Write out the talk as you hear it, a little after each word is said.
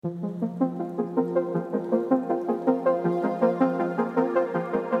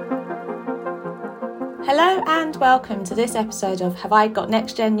Hello and welcome to this episode of Have I Got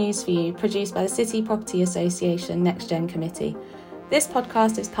NextGen News for You, produced by the City Property Association NextGen Committee. This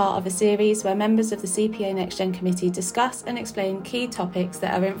podcast is part of a series where members of the CPA NextGen Committee discuss and explain key topics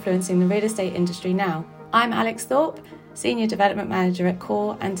that are influencing the real estate industry now. I'm Alex Thorpe, Senior Development Manager at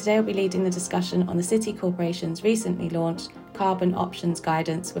CORE, and today I'll be leading the discussion on the City Corporation's recently launched Carbon Options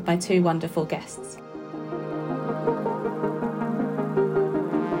Guidance with my two wonderful guests.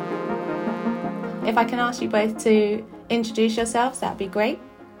 If I can ask you both to introduce yourselves, that'd be great.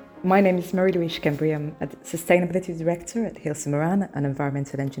 My name is Marie-Louise Schembri. I'm a Sustainability Director at Hilson Moran, an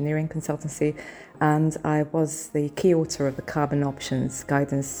environmental engineering consultancy, and I was the key author of the Carbon Options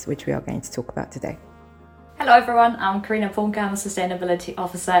Guidance, which we are going to talk about today. Hello everyone, I'm Carina Pohnke. I'm a Sustainability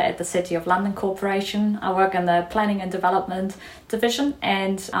Officer at the City of London Corporation. I work in the Planning and Development Division,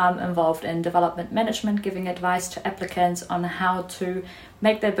 and I'm involved in development management, giving advice to applicants on how to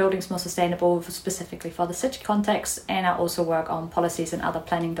make their buildings more sustainable, specifically for the city context. And I also work on policies and other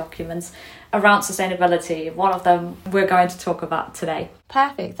planning documents around sustainability. One of them we're going to talk about today.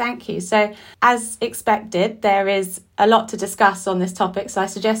 Perfect, thank you. So as expected, there is a lot to discuss on this topic, so I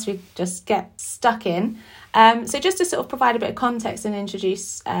suggest we just get stuck in. So just to sort of provide a bit of context and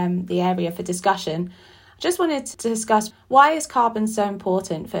introduce the area for discussion, I just wanted to discuss, why is carbon so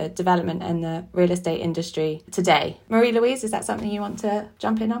important for development and the real estate industry today? Marie-Louise, is that something you want to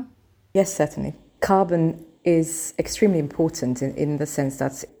jump in on? Yes, certainly. Carbon is extremely important in the sense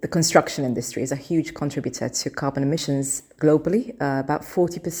that the construction industry is a huge contributor to carbon emissions globally. About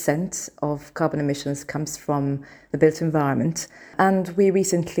 40% of carbon emissions comes from the built environment. And we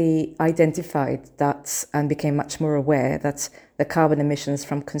recently identified that and became much more aware that the carbon emissions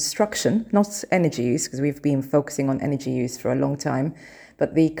from construction, not energy use, because we've been focusing on energy use for a long time,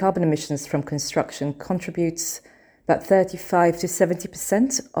 but the carbon emissions from construction contributes about 35 to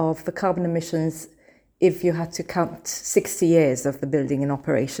 70% of the carbon emissions if you had to count 60 years of the building in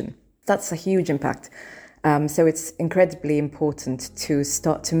operation. That's a huge impact. So it's incredibly important to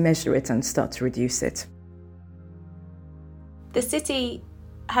start to measure it and start to reduce it. The city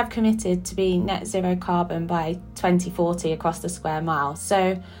have committed to be net zero carbon by 2040 across the square mile.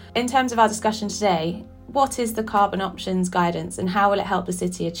 So in terms of our discussion today, what is the Carbon Options Guidance and how will it help the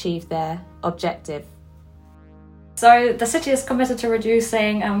city achieve their objective? So the city is committed to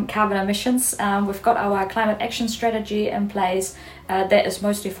reducing carbon emissions. We've got our climate action strategy in place that is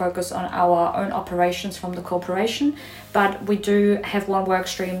mostly focused on our own operations from the corporation, but we do have one work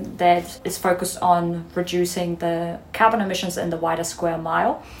stream that is focused on reducing the carbon emissions in the wider square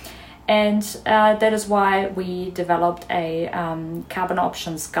mile. And that is why we developed a Carbon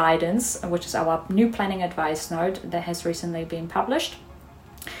Options Guidance, which is our new planning advice note that has recently been published.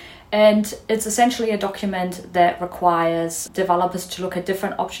 And it's essentially a document that requires developers to look at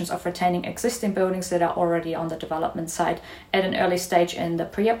different options of retaining existing buildings that are already on the development site at an early stage in the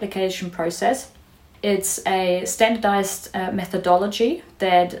pre-application process. It's a standardized methodology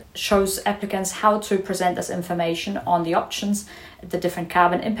that shows applicants how to present this information on the options, the different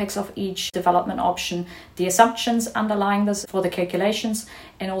carbon impacts of each development option, the assumptions underlying this for the calculations,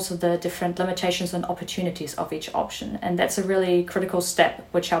 and also the different limitations and opportunities of each option. And that's a really critical step,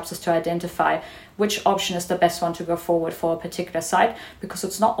 which helps us to identify which option is the best one to go forward for a particular site, because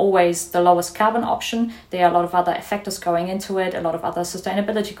it's not always the lowest carbon option. There are a lot of other factors going into it, a lot of other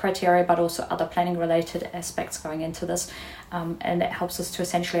sustainability criteria, but also other planning related aspects going into this. And it helps us to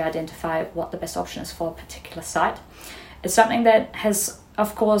essentially identify what the best option is for a particular site. It's something that has,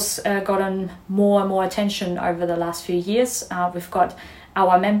 of course, gotten more and more attention over the last few years. We've got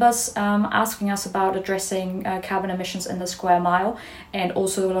our members asking us about addressing carbon emissions in the square mile, and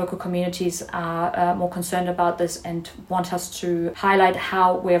also local communities are more concerned about this and want us to highlight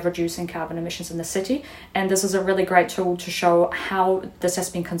how we're reducing carbon emissions in the city. And this is a really great tool to show how this has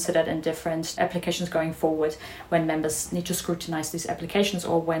been considered in different applications going forward when members need to scrutinize these applications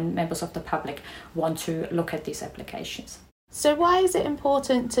or when members of the public want to look at these applications. So why is it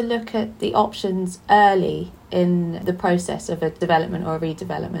important to look at the options early in the process of a development or a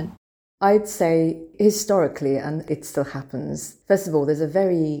redevelopment? I'd say historically, and it still happens, first of all, there's a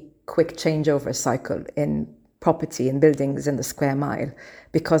very quick changeover cycle in property and buildings in the square mile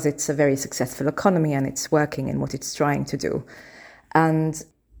because it's a very successful economy and it's working in what it's trying to do. And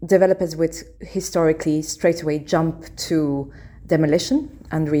developers would historically straight away jump to demolition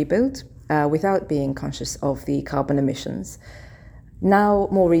and rebuild without being conscious of the carbon emissions. Now,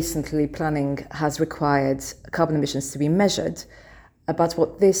 more recently, planning has required carbon emissions to be measured, but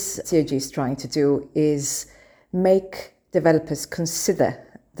what this COG is trying to do is make developers consider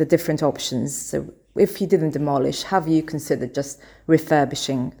the different options. So if you didn't demolish, have you considered just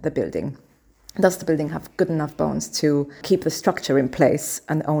refurbishing the building? Does the building have good enough bones to keep the structure in place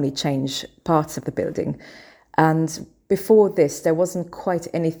and only change parts of the building? And before this, there wasn't quite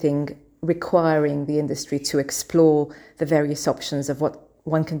anything requiring the industry to explore the various options of what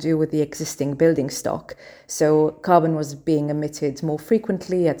one can do with the existing building stock. So carbon was being emitted more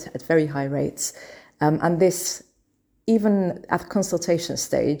frequently at very high rates. And this, even at consultation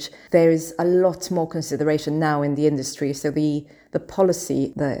stage, there is a lot more consideration now in the industry. So the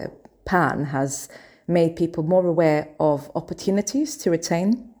policy, the PAN, has made people more aware of opportunities to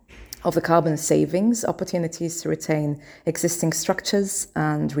retain, of the carbon savings, opportunities to retain existing structures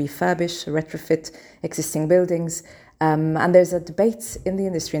and refurbish, retrofit existing buildings. And there's a debate in the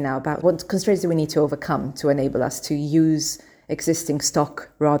industry now about what constraints do we need to overcome to enable us to use existing stock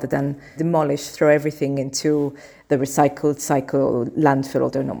rather than demolish, throw everything into the recycled cycle landfill,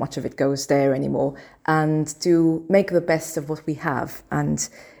 although not much of it goes there anymore, and to make the best of what we have and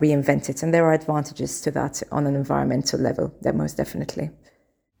reinvent it. And there are advantages to that on an environmental level, there most definitely.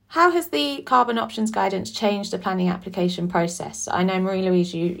 How has the carbon options guidance changed the planning application process? I know,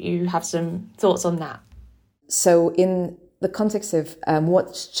 Marie-Louise, you have some thoughts on that. So in the context of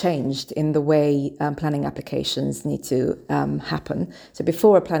what's changed in the way planning applications need to happen. So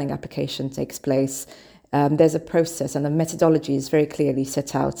before a planning application takes place, there's a process, and the methodology is very clearly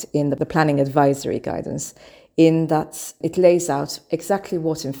set out in the planning advisory guidance, in that it lays out exactly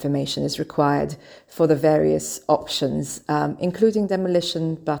what information is required for the various options, including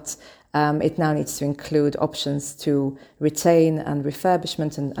demolition, but it now needs to include options to retain and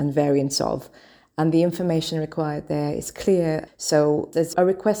refurbishment and variants of. And the information required there is clear. So there's a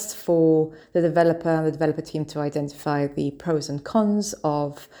request for the developer and the developer team to identify the pros and cons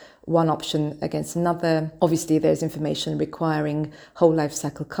of one option against another. Obviously, there's information requiring whole life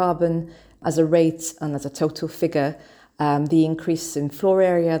cycle carbon as a rate and as a total figure, the increase in floor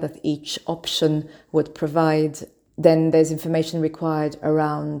area that each option would provide. Then there's information required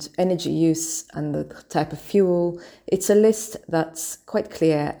around energy use and the type of fuel. It's a list that's quite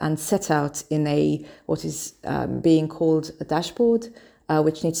clear and set out in what is being called a dashboard,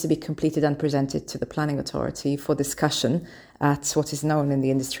 which needs to be completed and presented to the planning authority for discussion at what is known in the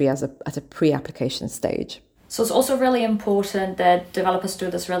industry as at a pre-application stage. So it's also really important that developers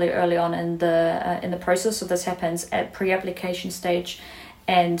do this really early on in the process. So this happens at pre-application stage.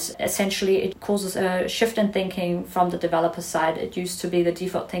 And essentially it causes a shift in thinking from the developer side. It used to be the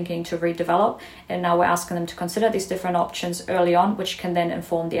default thinking to redevelop, and now we're asking them to consider these different options early on, which can then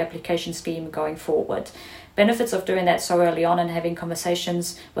inform the application scheme going forward. Benefits of doing that so early on and having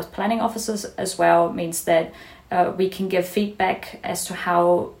conversations with planning officers as well means that we can give feedback as to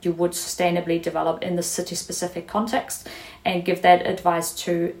how you would sustainably develop in the city-specific context and give that advice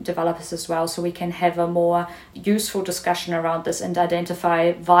to developers as well, so we can have a more useful discussion around this and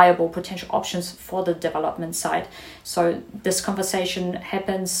identify viable potential options for the development side. So this conversation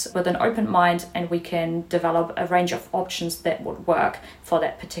happens with an open mind, and we can develop a range of options that would work for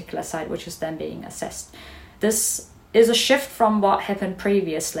that particular site, which is then being assessed. This is a shift from what happened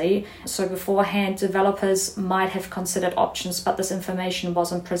previously. So beforehand, developers might have considered options, but this information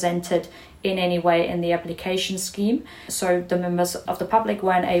wasn't presented in any way in the application scheme. So the members of the public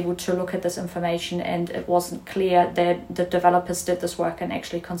weren't able to look at this information, and it wasn't clear that the developers did this work and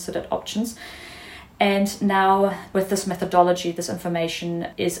actually considered options. And now with this methodology, this information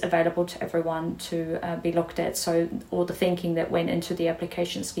is available to everyone to be looked at. So all the thinking that went into the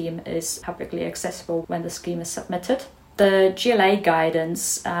application scheme is publicly accessible when the scheme is submitted. The GLA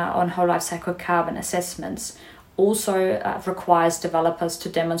guidance on whole life cycle carbon assessments also requires developers to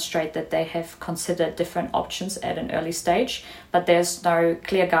demonstrate that they have considered different options at an early stage, but there's no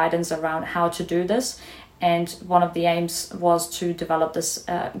clear guidance around how to do this. And one of the aims was to develop this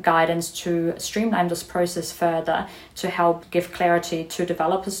guidance to streamline this process further, to help give clarity to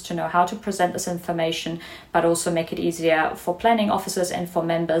developers to know how to present this information, but also make it easier for planning officers and for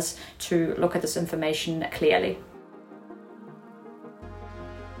members to look at this information clearly.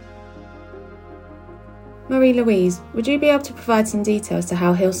 Marie-Louise, would you be able to provide some details to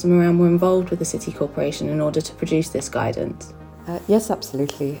how Hilson Moran were involved with the City Corporation in order to produce this guidance? Yes,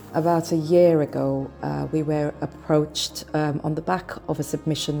 absolutely. About a year ago, we were approached on the back of a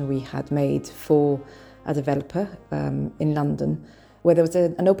submission we had made for a developer in London, where there was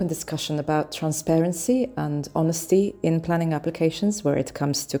an open discussion about transparency and honesty in planning applications where it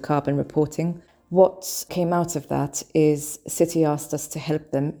comes to carbon reporting. What came out of that is City asked us to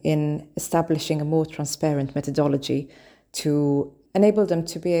help them in establishing a more transparent methodology to enable them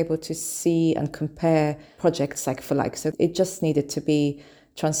to be able to see and compare projects like for like. So it just needed to be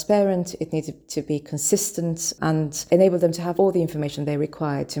transparent, it needed to be consistent and enable them to have all the information they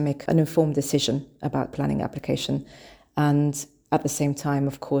require to make an informed decision about planning application and at the same time,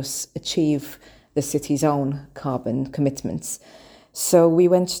 of course, achieve the city's own carbon commitments. So we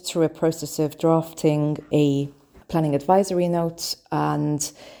went through a process of drafting a planning advisory note,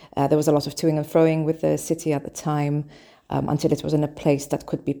 and there was a lot of toing and froing with the city at the time until it was in a place that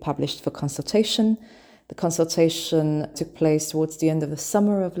could be published for consultation. The consultation took place towards the end of the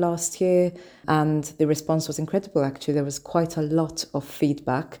summer of last year, and the response was incredible, actually. There was quite a lot of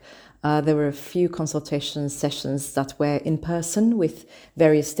feedback. There were a few consultation sessions that were in person with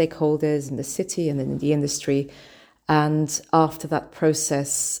various stakeholders in the city and in the industry. And after that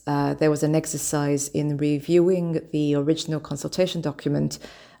process, there was an exercise in reviewing the original consultation document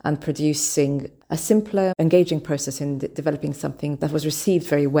and producing a simpler, engaging process in developing something that was received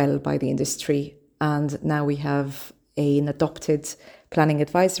very well by the industry. And now we have an adopted planning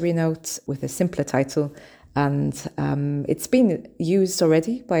advisory note with a simpler title. And it's been used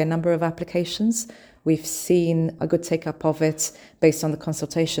already by a number of applications. We've seen a good take-up of it based on the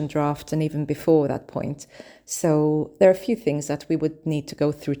consultation draft and even before that point. So there are a few things that we would need to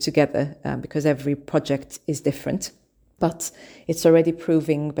go through together because every project is different. But it's already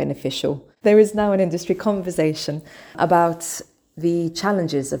proving beneficial. There is now an industry conversation about the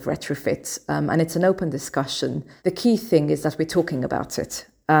challenges of retrofit, and it's an open discussion. The key thing is that we're talking about it,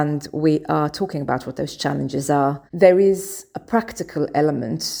 and we are talking about what those challenges are. There is a practical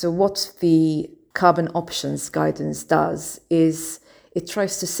element. So what the carbon options guidance does is it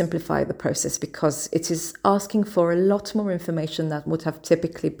tries to simplify the process because it is asking for a lot more information that would have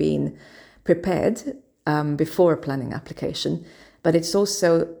typically been prepared before a planning application, but it's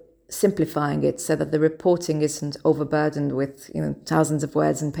also simplifying it so that the reporting isn't overburdened with thousands of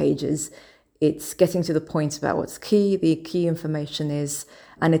words and pages. It's getting to the point about what's key, the key information is,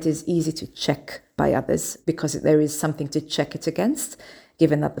 and it is easy to check by others because there is something to check it against,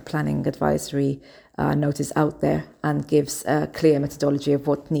 given that the planning advisory note is out there and gives a clear methodology of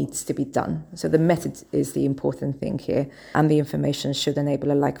what needs to be done. So the method is the important thing here, and the information should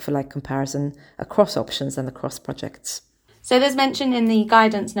enable a like-for-like comparison across options and across projects. So there's mention in the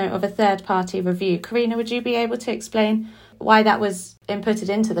guidance note of a third-party review. Carina, would you be able to explain why that was inputted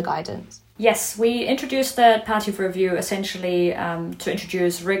into the guidance? Yes, we introduced third-party review essentially to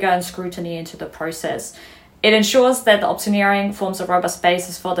introduce rigour and scrutiny into the process. It ensures that the optioneering forms a robust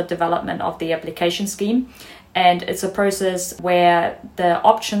basis for the development of the application scheme. And it's a process where the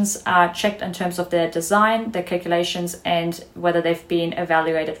options are checked in terms of their design, their calculations, and whether they've been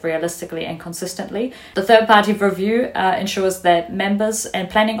evaluated realistically and consistently. The third-party review ensures that members and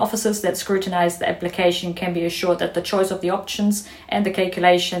planning officers that scrutinize the application can be assured that the choice of the options and the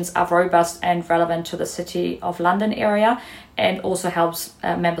calculations are robust and relevant to the City of London area, and also helps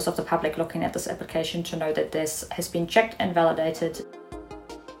members of the public looking at this application to know that this has been checked and validated.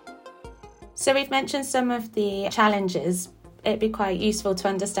 So we've mentioned some of the challenges. It'd be quite useful to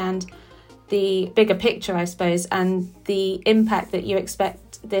understand the bigger picture, I suppose, and the impact that you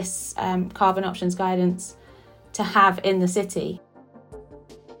expect this carbon options guidance to have in the city.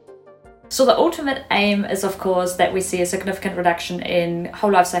 So the ultimate aim is, of course, that we see a significant reduction in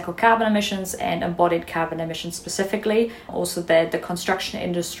whole life cycle carbon emissions and embodied carbon emissions specifically. Also that the construction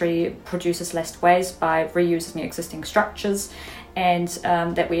industry produces less waste by reusing existing structures, and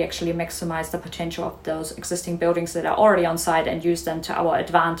that we actually maximize the potential of those existing buildings that are already on site and use them to our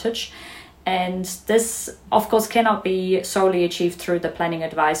advantage. And this, of course, cannot be solely achieved through the planning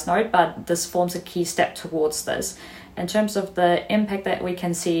advice note, but this forms a key step towards this. In terms of the impact that we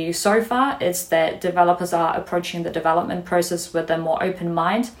can see so far, it's that developers are approaching the development process with a more open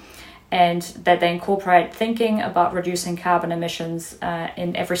mind, and that they incorporate thinking about reducing carbon emissions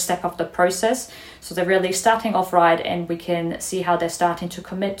in every step of the process. So they're really starting off right, and we can see how they're starting to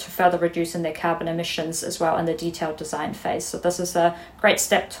commit to further reducing their carbon emissions as well in the detailed design phase. So this is a great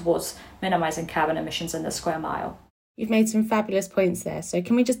step towards minimizing carbon emissions in the square mile. You've made some fabulous points there. So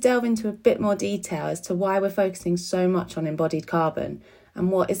can we just delve into a bit more detail as to why we're focusing so much on embodied carbon, and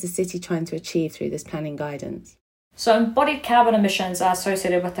what is the city trying to achieve through this planning guidance? So embodied carbon emissions are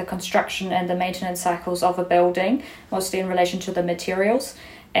associated with the construction and the maintenance cycles of a building, mostly in relation to the materials.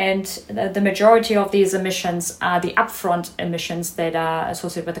 And the majority of these emissions are the upfront emissions that are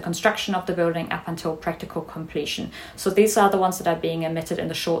associated with the construction of the building up until practical completion. So these are the ones that are being emitted in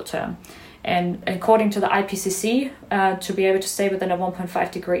the short term. And according to the IPCC, to be able to stay within a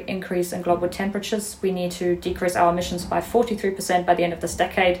 1.5 degree increase in global temperatures, we need to decrease our emissions by 43% by the end of this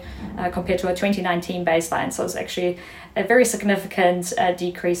decade compared to a 2019 baseline. So it's actually a very significant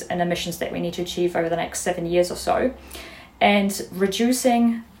decrease in emissions that we need to achieve over the next 7 years or so. and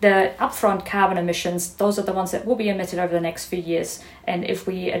reducing the upfront carbon emissions. Those are the ones that will be emitted over the next few years. And if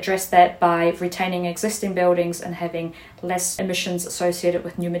we address that by retaining existing buildings and having less emissions associated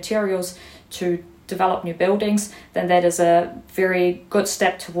with new materials to develop new buildings, then that is a very good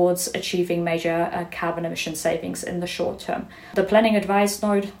step towards achieving major carbon emission savings in the short term. The planning advice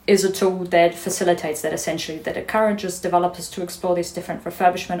node is a tool that facilitates that, essentially, that encourages developers to explore these different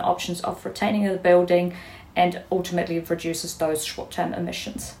refurbishment options of retaining the building and ultimately reduces those short-term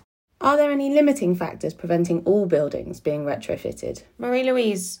emissions. Are there any limiting factors preventing all buildings being retrofitted?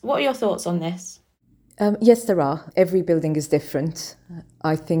 Marie-Louise, what are your thoughts on this? Yes, there are. Every building is different.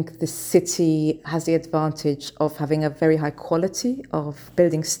 I think the city has the advantage of having a very high quality of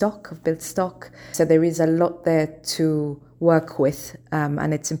built stock. So there is a lot there to work with,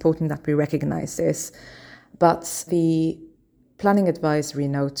 and it's important that we recognise this. But the planning advisory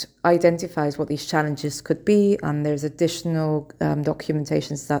note identifies what these challenges could be, and there's additional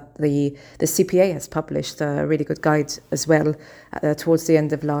documentations that the CPA has published, a really good guide as well, towards the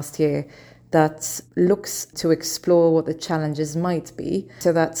end of last year, that looks to explore what the challenges might be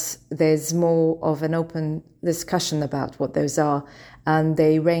so that there's more of an open discussion about what those are. And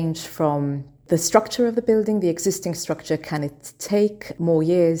they range from the structure of the building, the existing structure. Can it take more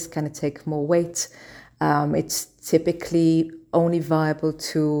years? Can it take more weight? It's typically only viable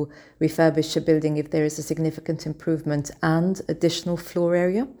to refurbish a building if there is a significant improvement and additional floor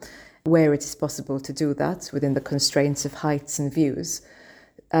area, where it is possible to do that within the constraints of heights and views.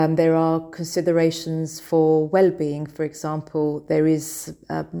 There are considerations for well-being. For example, there is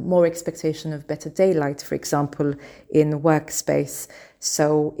more expectation of better daylight, for example, in workspace.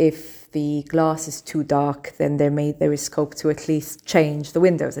 So if the glass is too dark, then there is scope to at least change the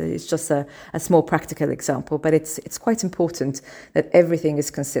windows. It's just a small practical example, but it's quite important that everything is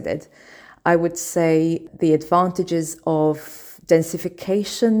considered. I would say the advantages of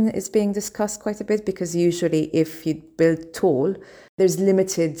densification is being discussed quite a bit, because usually if you build tall, there's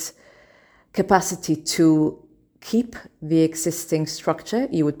limited capacity to keep the existing structure.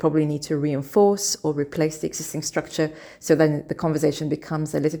 You would probably need to reinforce or replace the existing structure. So then the conversation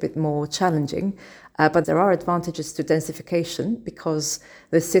becomes a little bit more challenging. But there are advantages to densification, because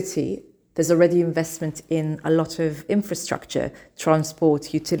the city, there's already investment in a lot of infrastructure,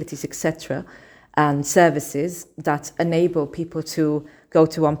 transport, utilities, etc., and services that enable people to go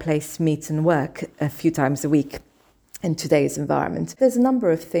to one place, meet and work a few times a week in today's environment. There's a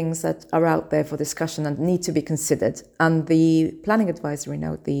number of things that are out there for discussion and need to be considered. And the planning advisory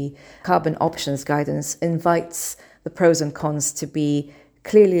note, the carbon options guidance, invites the pros and cons to be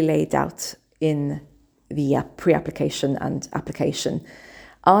clearly laid out in the pre-application and application.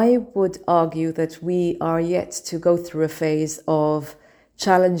 I would argue that we are yet to go through a phase of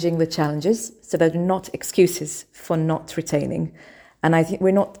challenging the challenges, so there are not excuses for not retaining. And I think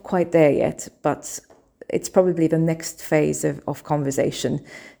we're not quite there yet, but it's probably the next phase of conversation.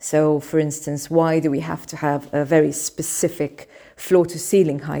 So, for instance, why do we have to have a very specific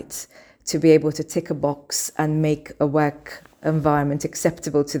floor-to-ceiling height to be able to tick a box and make a work environment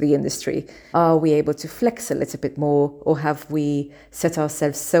acceptable to the industry? Are we able to flex a little bit more, or have we set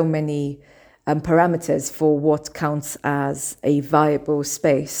ourselves so many parameters for what counts as a viable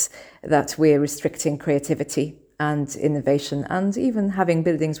space that we're restricting creativity and innovation, and even having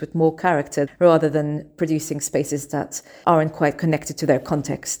buildings with more character rather than producing spaces that aren't quite connected to their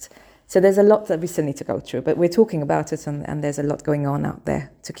context? So there's a lot that we still need to go through, but we're talking about it, and there's a lot going on out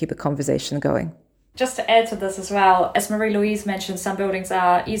there to keep a conversation going. Just to add to this as well, as Marie-Louise mentioned, some buildings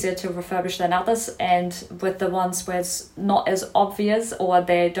are easier to refurbish than others, and with the ones where it's not as obvious or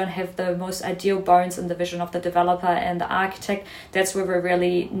they don't have the most ideal bones in the vision of the developer and the architect, that's where we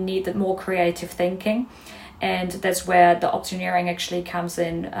really need the more creative thinking. And that's where the optioneering actually comes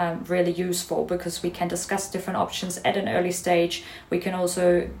in really useful, because we can discuss different options at an early stage. We can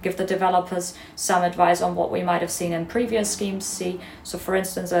also give the developers some advice on what we might have seen in previous schemes. So for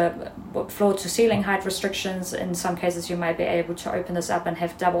instance, floor to ceiling height restrictions. In some cases, you might be able to open this up and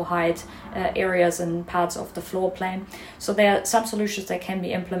have double height areas and parts of the floor plan. So there are some solutions that can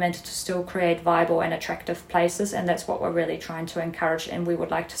be implemented to still create viable and attractive places. And that's what we're really trying to encourage, and we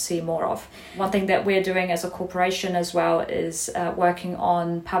would like to see more of. One thing that we're doing as a corporation as well is working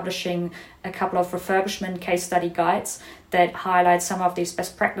on publishing a couple of refurbishment case study guides that highlight some of these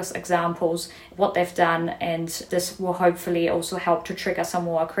best practice examples, what they've done, and this will hopefully also help to trigger some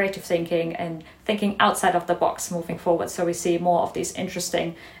more creative thinking and thinking outside of the box moving forward, so we see more of these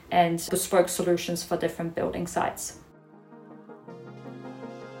interesting and bespoke solutions for different building sites.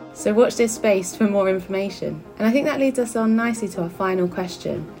 So watch this space for more information. And I think that leads us on nicely to our final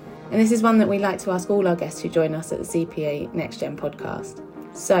question. And this is one that we like to ask all our guests who join us at the CPA NextGen podcast.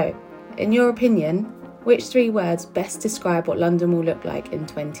 So, in your opinion, which 3 words best describe what London will look like in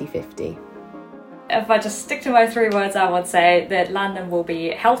 2050? If I just stick to my 3 words, I would say that London will be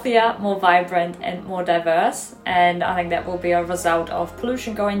healthier, more vibrant and more diverse. And I think that will be a result of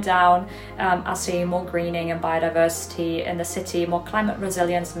pollution going down, us seeing more greening and biodiversity in the city, more climate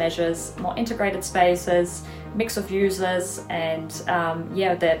resilience measures, more integrated spaces, mix of users, and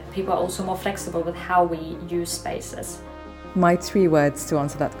that people are also more flexible with how we use spaces. My 3 words to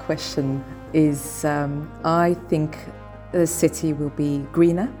answer that question is I think the city will be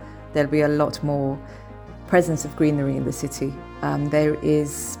greener. There'll be a lot more presence of greenery in the city. There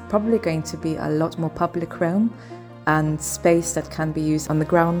is probably going to be a lot more public realm and space that can be used on the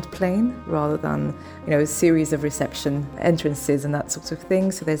ground plane rather than, a series of reception entrances and that sort of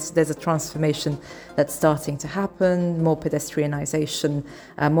thing. So there's a transformation that's starting to happen, more pedestrianisation,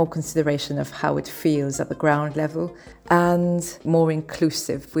 more consideration of how it feels at the ground level, and more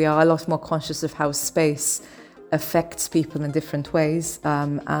inclusive. We are a lot more conscious of how space affects people in different ways,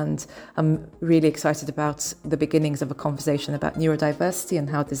 and I'm really excited about the beginnings of a conversation about neurodiversity and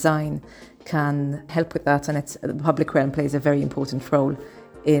how design can help with that, and the public realm plays a very important role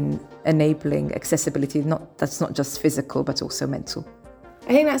in enabling accessibility. That's not just physical but also mental. I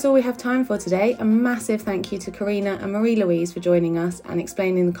think that's all we have time for today. A massive thank you to Carina and Marie-Louise for joining us and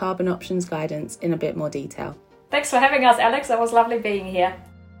explaining the carbon options guidance in a bit more detail. Thanks for having us, Alex. It was lovely being here.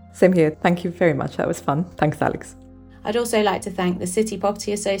 Same here. Thank you very much. That was fun. Thanks, Alex. I'd also like to thank the City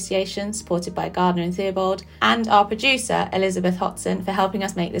Property Association, supported by Gardiner Theobald, and our producer, Elizabeth Hodson, for helping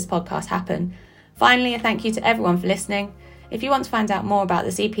us make this podcast happen. Finally, a thank you to everyone for listening. If you want to find out more about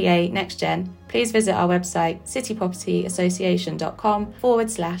the CPA NextGen, please visit our website,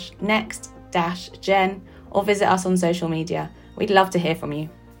 citypropertyassociation.com/next-gen, or visit us on social media. We'd love to hear from you.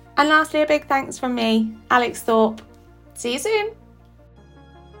 And lastly, a big thanks from me, Alex Thorpe. See you soon.